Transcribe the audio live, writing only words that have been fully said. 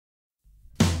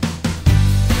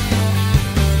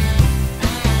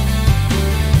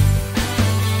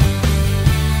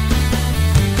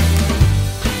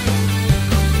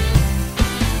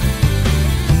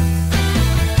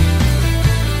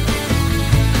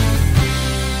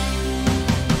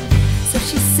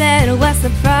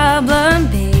problem,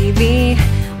 baby?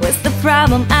 What's the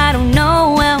problem? I don't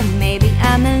know. Well, maybe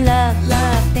I'm in love,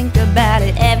 love. Think about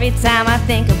it every time I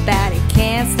think about it.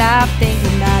 Can't stop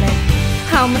thinking about it.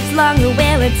 How much longer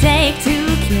will it take to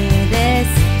cure this?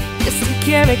 Just to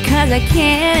cure it, cause I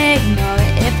can't ignore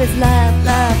it. If it's love,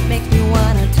 love makes me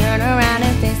wanna turn around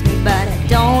and face me, but I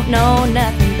don't know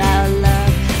nothing about love.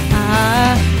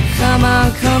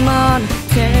 Come on,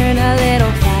 turn a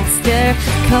little faster.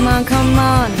 Come on,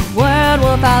 the world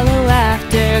will follow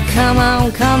after. Come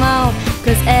on,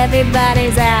 cause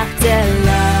everybody's after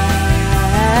love.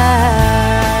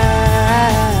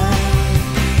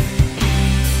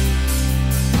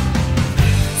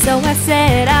 So I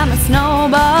said I'm a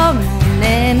snowball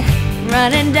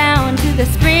running down to the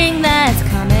spring that's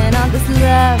coming on. This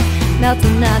love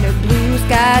melting under blue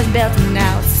skies, belting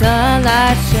out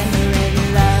sunlight,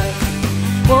 shimmering love.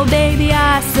 Well, baby,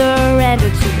 I surrender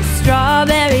to the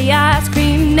strawberry ice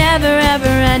cream, never ever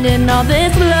ending all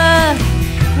this love.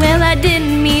 Well, I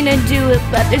didn't mean to do it,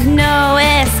 but there's no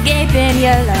escaping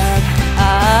your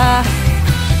love.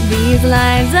 These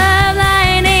lines of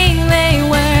lightning, they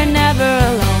were never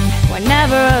alone. We're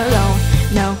never alone.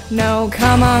 No,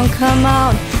 come on,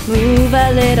 move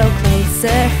a little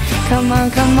closer. Come on,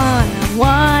 I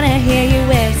wanna hear you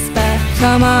whisper.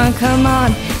 Come on,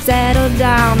 settle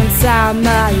down inside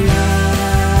my love.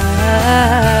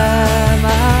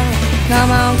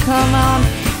 Come on,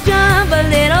 jump a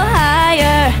little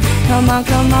higher. Come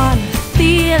on,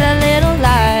 feel a little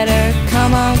lighter.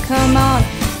 Come on,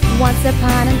 once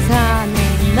upon a time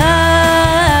in love.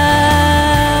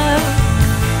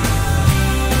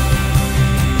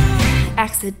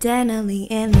 Accidentally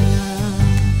in love.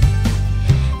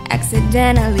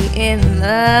 Accidentally in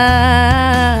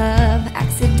love.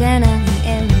 Accidentally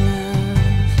in love.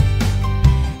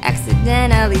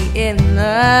 Accidentally in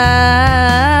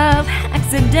love.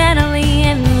 Accidentally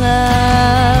in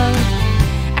love.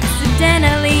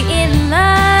 Accidentally in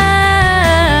love.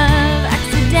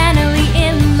 Accidentally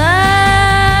in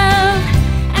love.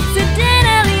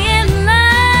 Accidentally in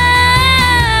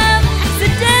love.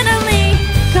 Accidentally.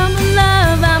 Come in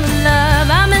love, I'm in love,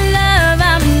 I'm in love,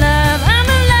 I'm in love, I'm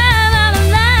in love, I'm in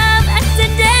love.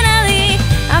 Accidentally.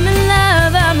 I'm in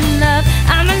love, I'm in love,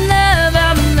 I'm in love,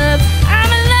 I'm in love,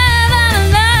 I'm in love, I'm in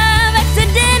love.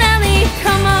 Accidentally.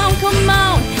 Come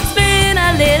on, spin a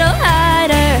little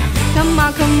harder. Come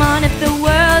on, if the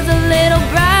world's a little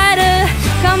brighter.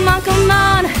 Come on,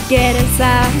 get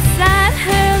inside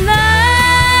her love.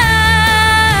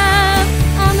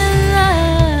 I'm in love.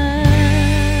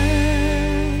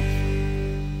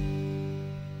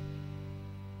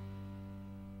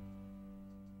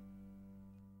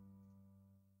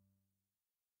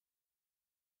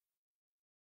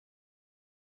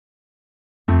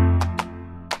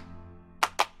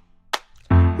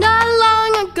 Not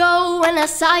long ago when I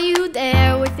saw you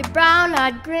there with your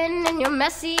brown-eyed grin and your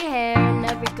messy hair, and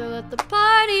every girl at the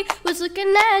party was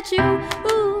looking at you.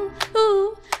 Ooh,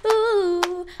 ooh,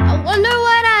 ooh. I wonder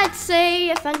what I'd say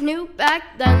if I knew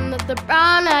back then that the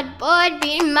brown-eyed boy'd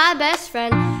be my best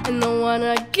friend and the one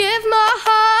I'd give my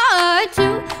heart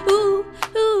to. Ooh,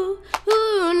 ooh,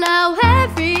 ooh. Now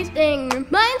everything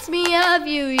reminds me of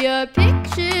you. Your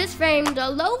picture's framed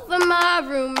all over my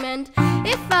room, and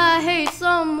if I hate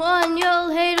someone,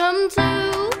 you'll hate them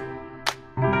too.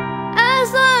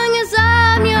 As long as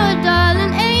I'm your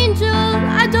darling angel,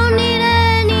 I don't need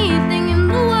anything in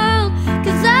the world,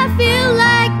 'cause I feel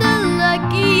like the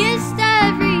luckiest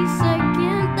every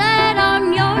second that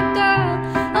I'm your girl.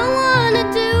 I wanna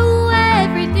do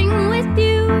everything with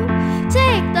you.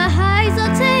 Take the highs,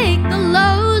 I'll take the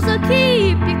lows, I'll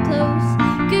keep you close,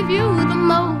 give you the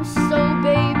most. So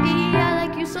baby, I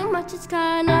like you so much it's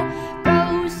kinda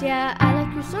gross. Yeah, I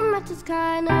like you so much it's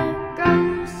kinda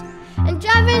gross. And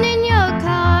driving in your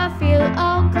car, I feel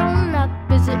all grown up.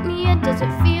 Is it me or does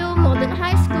it feel more than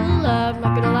high school love?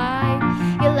 Not gonna lie,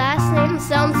 your last name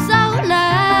sounds so nice.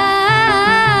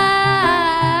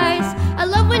 I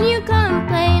love when you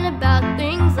complain about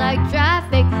things like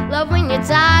traffic. Love when you're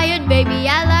tired, baby,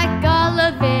 I like all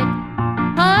of it.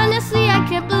 Honestly, I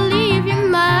can't believe you're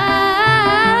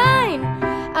mine.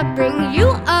 I bring you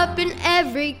up in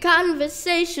every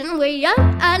conversation. We're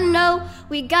young, I know,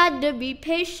 we gotta be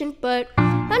patient, but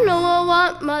I know I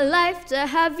want my life to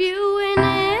have you in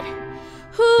it.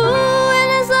 Ooh, and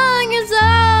as long as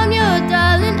I'm your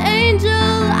darling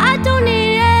angel, I don't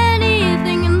need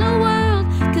anything in the world,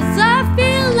 'cause I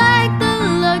feel like the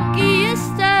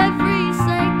luckiest every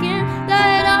second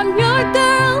that I'm your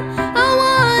girl. I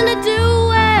wanna do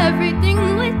everything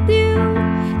with you.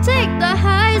 Take the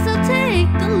highs, I'll take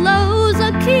the lows,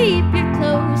 I'll keep you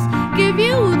close, give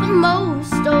you the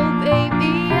most. Oh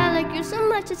baby, I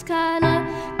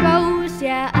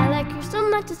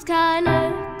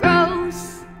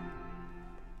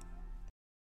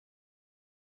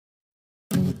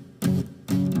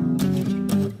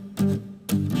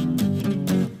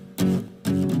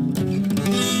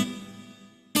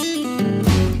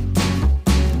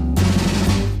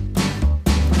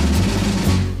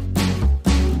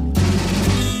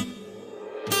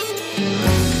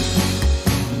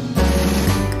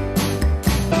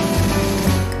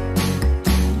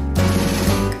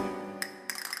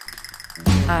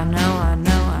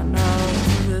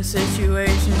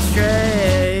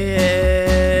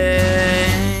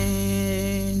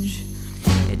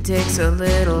takes a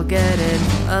little getting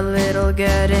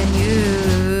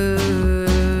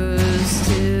used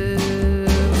to.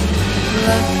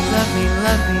 Love me, love me,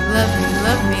 love me, love me,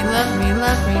 love me, love me,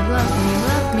 love me, love me,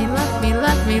 love me, love me,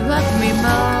 love me, love me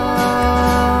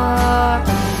more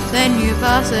than you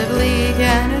possibly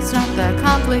can. It's not that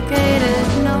complicated,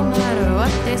 no matter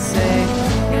what they say.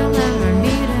 You'll never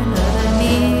meet another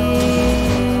me.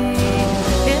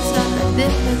 It's not that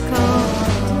difficult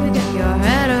to get your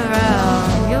head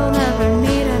around. You'll never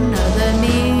meet another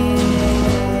me.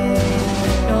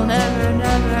 You'll never,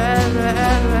 never, ever,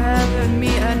 ever, ever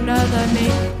meet another me.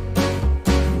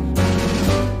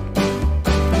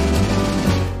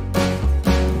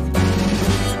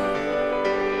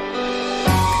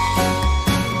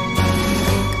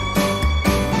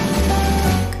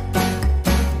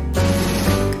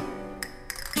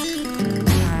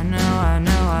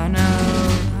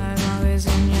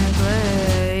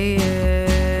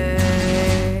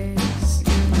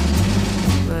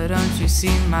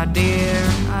 See, my dear,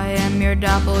 I am your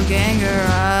doppelganger.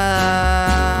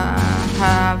 I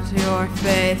have your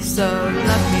faith, so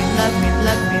love me, love me,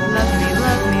 love me, love me,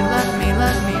 love me, love me,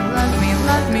 love me, love me,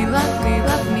 love me, love me,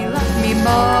 love me, love me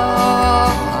more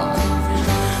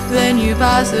than you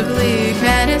possibly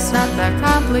can. It's not that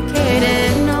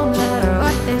complicated, no matter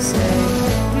what they say.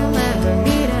 You'll never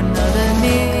meet another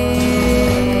me.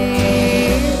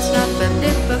 It's not that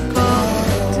difficult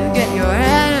to get your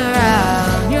head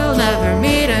around. You'll never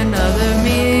meet another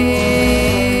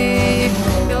me.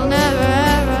 You'll never,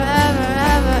 ever, ever,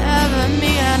 ever, ever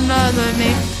meet another me.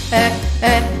 Hey,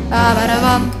 hey, ah, bada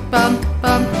bum, bum,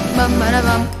 bum, bum, bada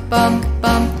bum, bum,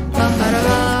 bum, bum, bada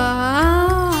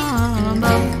bum,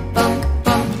 bum, bum,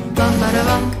 bum, bum, bada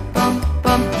bum, bum,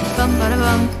 bum, bum, bada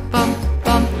bum, bum,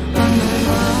 bum, bum, bada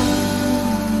bum.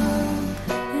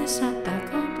 It's not that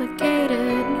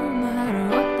complicated, no matter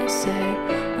what they say.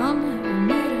 I'll never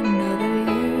meet another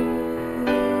you.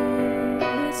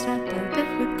 It's not that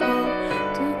difficult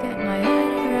to get my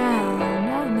head around.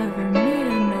 I'll never meet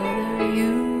another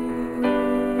you.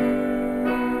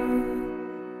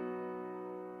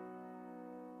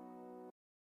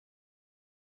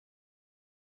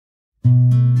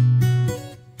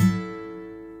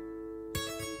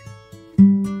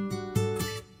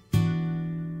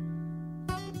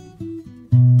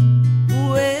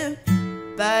 Whip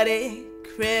body,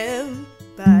 crib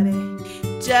body,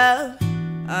 job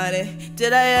on it.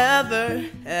 Did I ever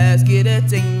ask you to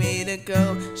take me to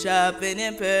go shopping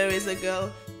in Paris or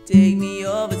go take me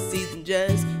overseas and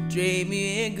just drape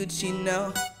me in Gucci?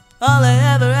 No, all I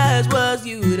ever asked was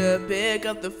you to pick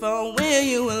up the phone when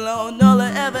you alone. All I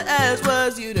ever asked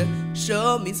was you to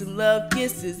show me some love,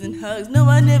 kisses and hugs. No,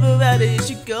 I never rather you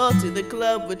should go to the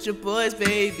club with your boys,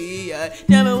 baby. I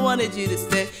never wanted you to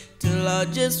stay too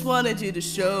long, just wanted you to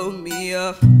show me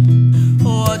up.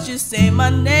 Won't you say my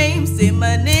name, say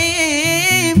my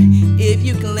name? If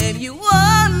you claim you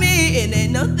want me, it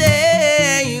ain't no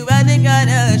thing. You acting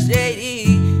kinda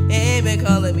shady, ain't been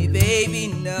calling me baby,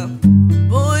 no.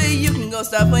 Boy, you can go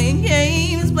stop playing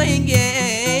games, playing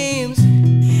games.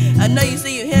 I know you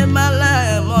say you hit my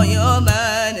line, I'm on your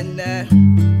mind, and that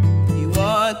you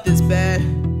want this bad,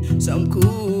 so I'm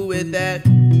cool with that.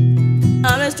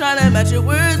 I'm just trying to match your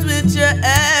words with your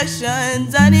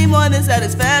actions. I need more than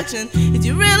satisfaction. Is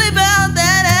you really about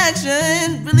that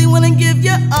action? Really wanna give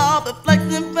you all, but flex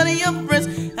in front of your friends.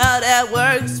 How that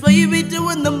works? What you be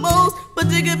doing the most?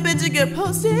 But take a picture, get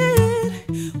posted.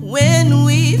 When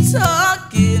we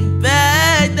talking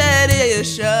back that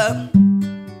issue,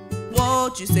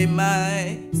 won't you say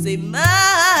mine, say mine?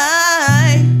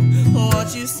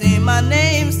 Won't you say my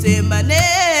name, say my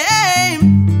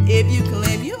name? If you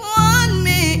claim you want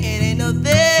me, it ain't no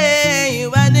thing.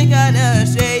 You acting kinda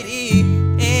shady,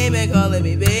 ain't been calling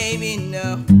me baby,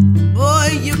 no.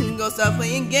 Boy, you can go stop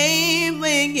playing games,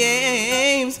 playing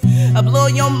games. I blow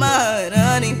your mind,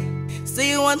 honey.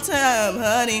 Say it one time,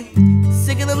 honey.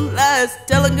 Sick of them lies,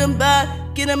 tell them goodbye.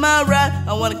 Get in my ride,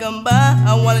 I wanna come by.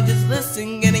 I wanna just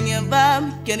listen, getting your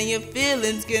vibe, getting your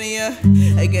feelings, getting your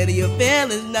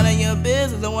feelings, none of your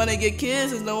business. I wanna get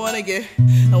kisses, I wanna get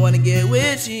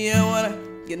with you. I wanna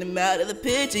get them out of the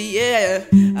picture, yeah.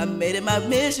 I made it my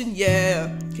mission, yeah.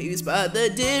 Can you spot the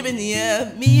difference,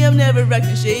 yeah? Me, I'm never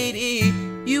acting shady.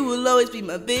 You will always be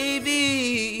my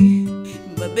baby,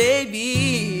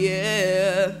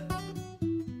 yeah.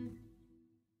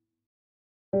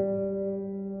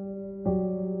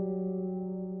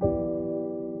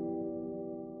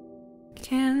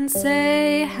 Can't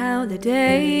say how the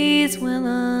days will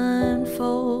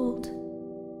unfold.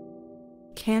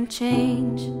 Can't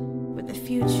change what the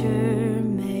future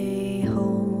may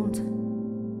hold.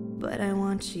 But I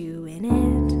want want you in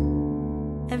it.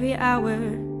 Every hour,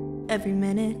 every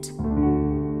minute.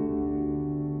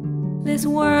 This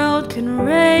world can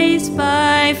race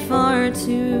by far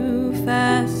too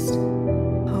fast.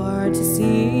 Hard to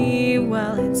see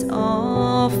while it's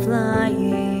all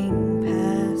flying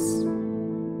past.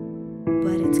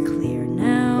 But it's clear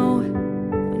now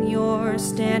when you're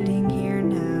standing here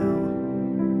now.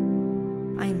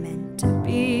 I meant to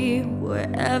be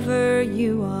wherever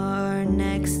you are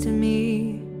next to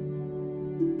me.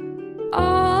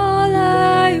 All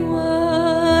I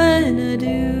wanna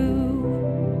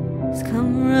do is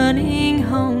come running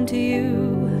home to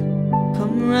you.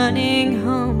 Come running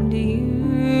home to you.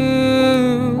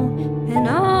 And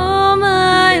all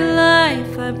my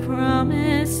life I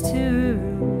promise to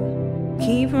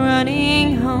keep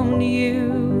running home to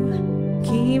you.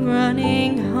 Keep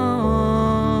running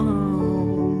home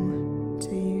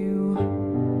to you.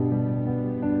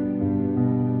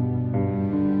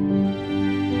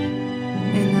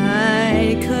 And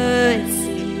I could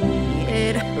see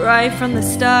it right from the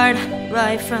start,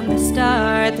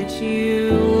 that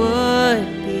you would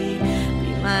be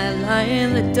my light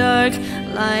in the dark,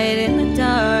 light in the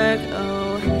dark.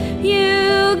 Oh,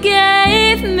 you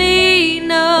gave me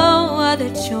no other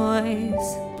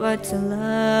choice but to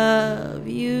love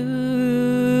you.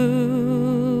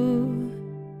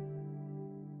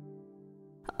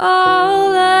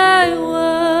 All I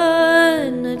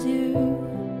wanna do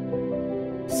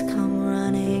is come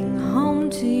running home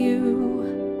to you.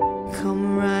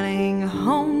 Come running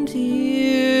home to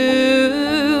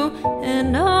you.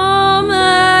 And all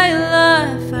my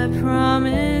life I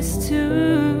promise to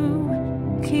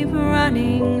keep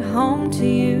running home to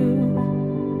you.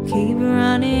 Keep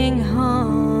running home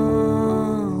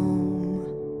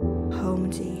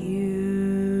to you.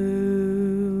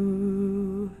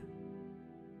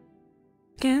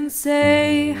 Can't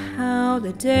say how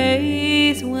the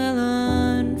days will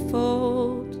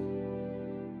unfold.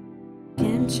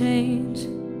 Can't change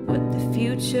what the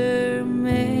future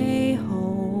may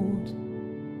hold.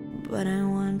 But I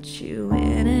want you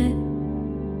in it.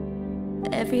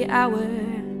 Every hour,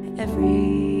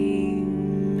 every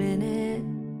minute.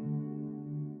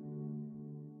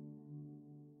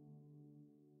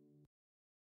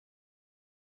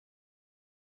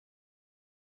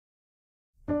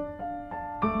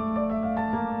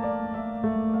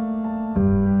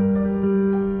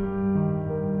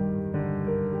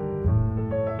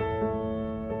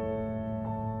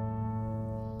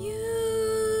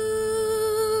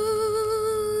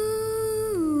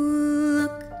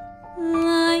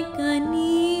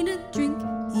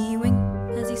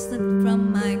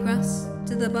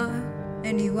 The bar,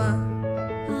 and you are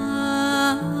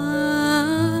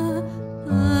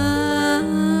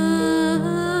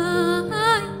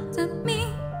to me,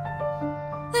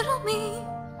 little me.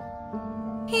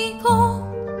 He called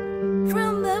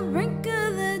from the brink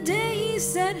of the day. He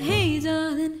said, hey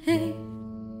darling, hey,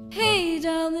 hey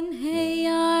darling, hey.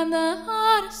 I'm the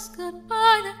hardest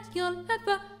goodbye that you'll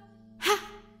ever have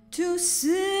to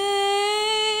say.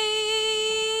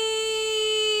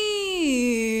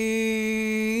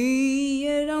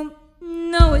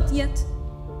 Know it yet,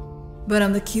 but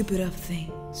I'm the Cupid of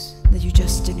things that you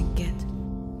just didn't get,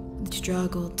 that you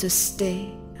struggled to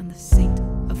stay. I'm the saint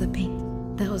of the paint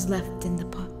that was left in the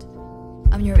pot.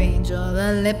 I'm your angel of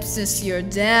ellipsis, your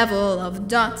devil of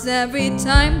dots. Every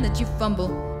time that you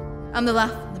fumble, I'm the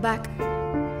laugh in the back.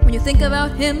 When you think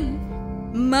about him,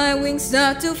 my wings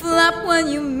start to flap. When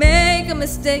you make a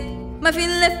mistake, my feet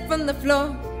lift from the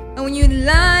floor. And when you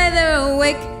lie there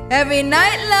awake, every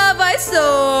night, love, I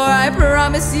soar. I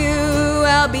promise you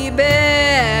I'll be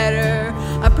better.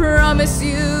 I promise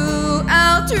you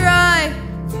I'll try.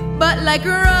 But like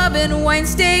Robin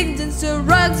Wednezday into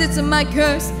rugs, it's my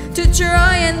curse to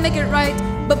try and make it right.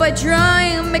 But by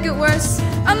trying and make it worse,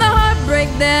 I'm the heartbreak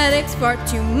that aches far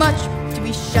too much to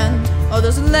be shunned. All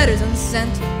those letters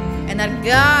unsent and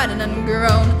unguarded and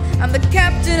ungrown. I'm the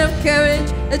captain of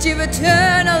courage that you've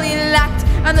eternally lacked.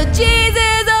 I'm the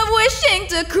Jesus of wishing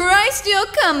to Christ you'll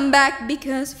come back.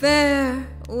 Because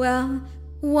farewell,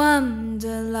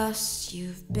 Wanderlust,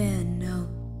 you've been oh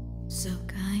so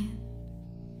kind.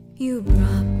 You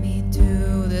brought me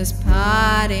to this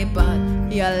party, but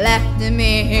you left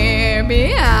me here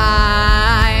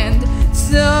behind.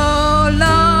 So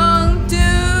long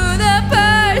to the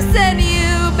person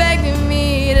you begged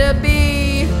me to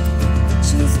be.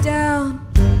 She's down,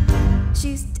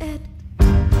 she's dead.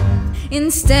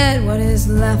 Instead, what is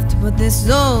left but this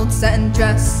old satin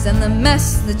dress and the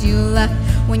mess that you left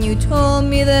when you told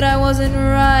me that I wasn't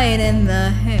right in the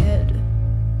head.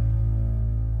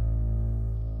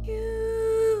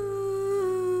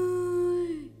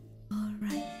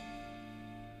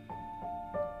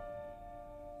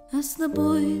 us the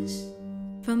boys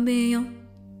from beyond.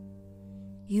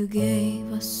 You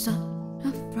gave us such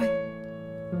a fright.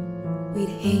 We'd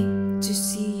hate to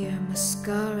see your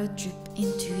mascara drip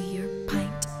into your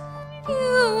pint.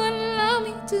 You would allow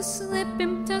me to slip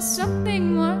into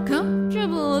something more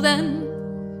comfortable then.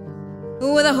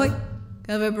 With a hoik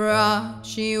of her bra,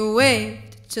 she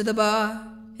waved to the bar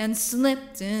and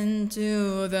slipped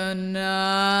into the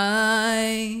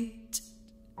night.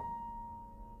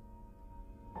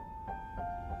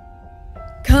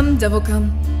 Come, devil,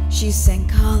 come, she sang,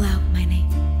 call out my name.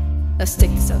 Let's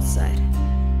take this outside,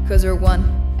 'cause we're one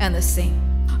and the same.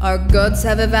 Our gods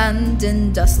have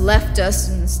abandoned us, left us,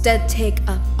 instead take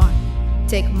up arm.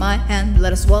 Take my hand,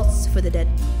 let us waltz for the dead.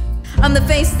 I'm the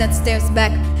face that stares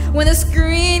back when the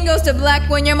screen goes to black.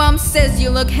 When your mom says you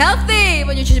look healthy,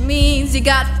 but it means you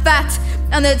got fat.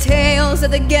 And the tales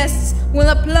of the guests will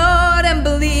applaud and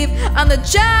believe I'm the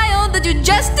child that you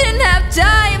just didn't have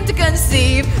time to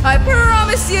conceive. I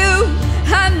promise you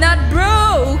I'm not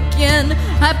broken.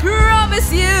 I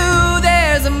promise you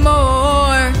there's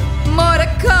more to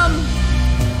come,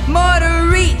 more to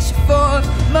reach for,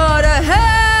 more to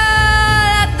hell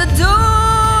at the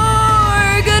door.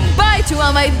 Goodbye to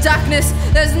all my darkness,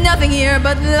 there's nothing here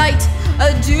but light.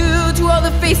 Adieu to all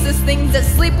the faceless things that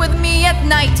sleep with me at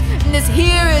night. And this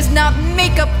here is not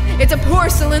makeup, it's a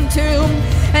porcelain tomb.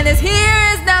 And this here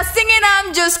is not singing,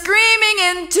 I'm just screaming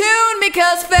in tune.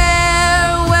 Because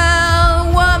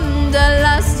farewell,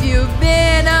 Wanderlust, you've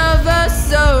been ever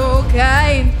so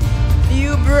kind.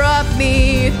 You brought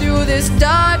me through this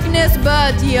darkness,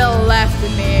 but you left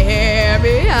me here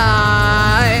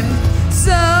behind.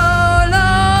 So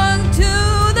long to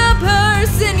the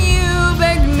person you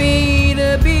begged me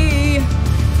to be.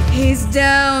 He's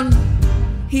down,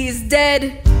 he's dead.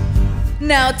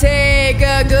 Now take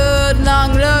a good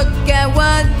long look at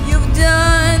what you've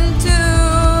done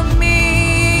to me.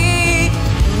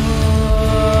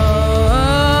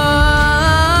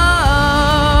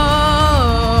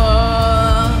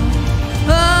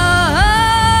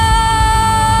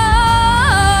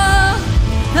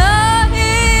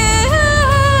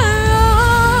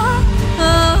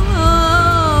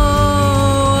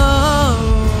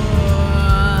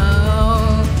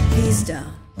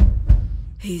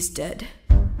 He's dead.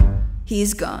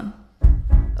 He's gone.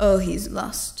 Oh, he's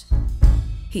lost.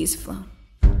 He's flown.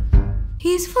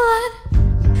 He's flown.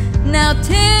 Now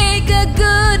take a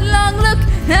good long look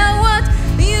at what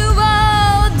you've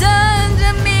all done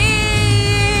to me.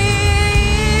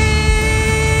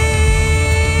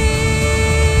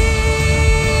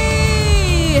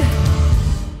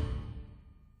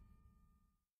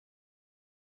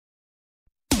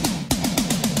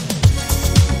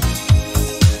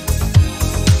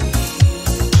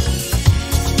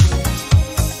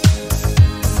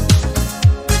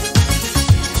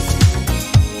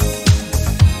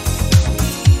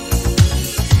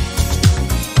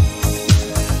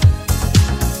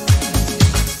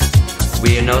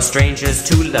 We're no strangers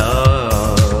to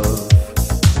love.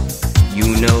 You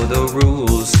know the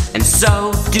rules, and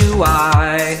so do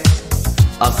I.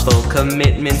 A full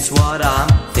commitment's what I'm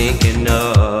thinking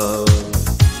of.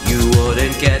 You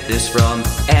wouldn't get this from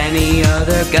any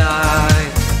other guy.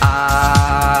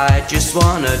 I just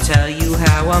wanna tell you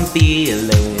how I'm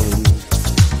feeling.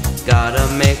 Gotta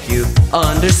make you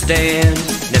understand.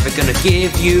 Never gonna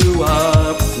give you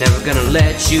up, never gonna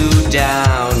let you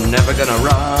down, never gonna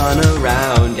run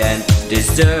around and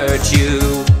desert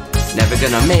you. Never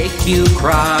gonna make you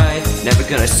cry, never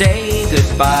gonna say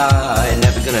goodbye,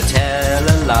 never gonna tell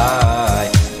a lie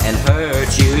and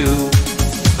hurt you.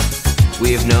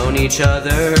 We've known each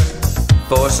other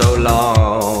for so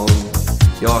long.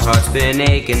 Your heart's been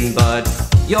aching, but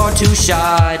you're too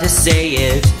shy to say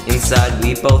it. Inside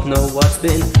we both know what's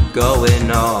been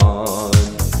going on.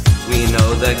 We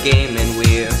know the game and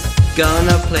we're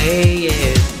gonna play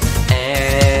it.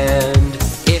 And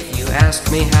if you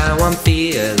ask me how I'm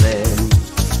feeling,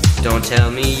 don't tell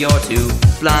me you're too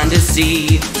blind to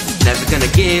see. Never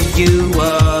gonna give you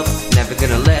up, never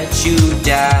gonna let you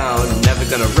down, never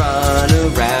gonna run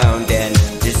around and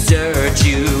desert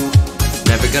you.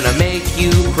 Never gonna make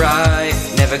you cry,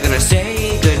 never gonna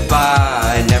say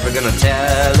goodbye, never gonna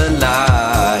tell a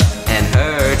lie and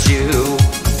hurt you.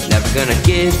 Never gonna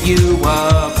give you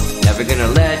up, never gonna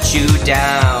let you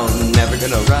down, never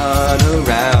gonna run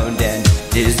around and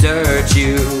desert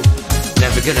you.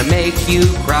 Never gonna make you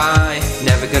cry,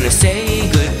 never gonna say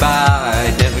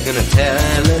goodbye, never gonna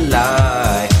tell a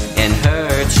lie and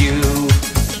hurt you.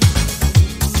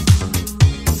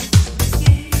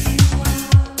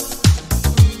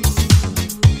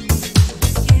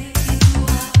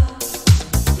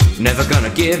 Never gonna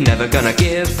give, never gonna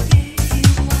give.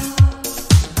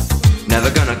 Never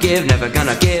gonna give, never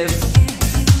gonna give.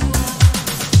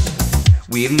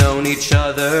 We've known each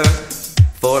other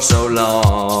for so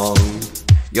long.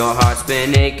 Your heart's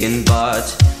been aching, but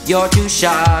you're too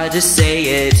shy to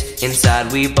say it.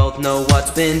 Inside we both know what's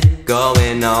been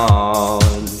going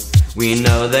on. We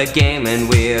know the game and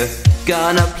we're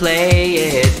gonna play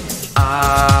it.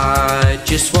 I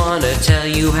just wanna tell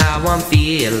you how I'm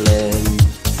feeling.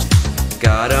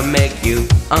 Gotta make you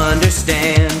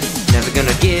understand. Never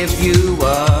gonna give you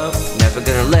up, never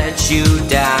gonna let you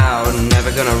down.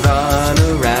 Never gonna run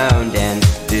around and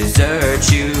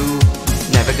desert you.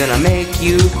 Never gonna make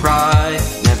you cry,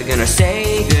 never gonna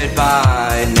say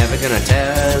goodbye. Never gonna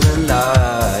tell a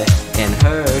lie and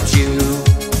hurt you.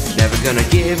 Never gonna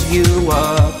give you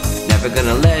up, never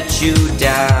gonna let you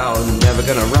down. Never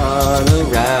gonna run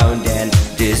around and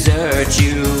desert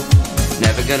you.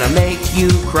 Never gonna make you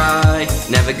cry,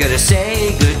 never gonna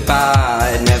say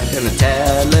goodbye. Never gonna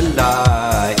tell a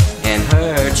lie and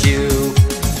hurt you.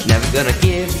 Never gonna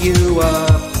give you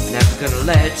up, never gonna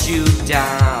let you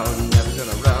down.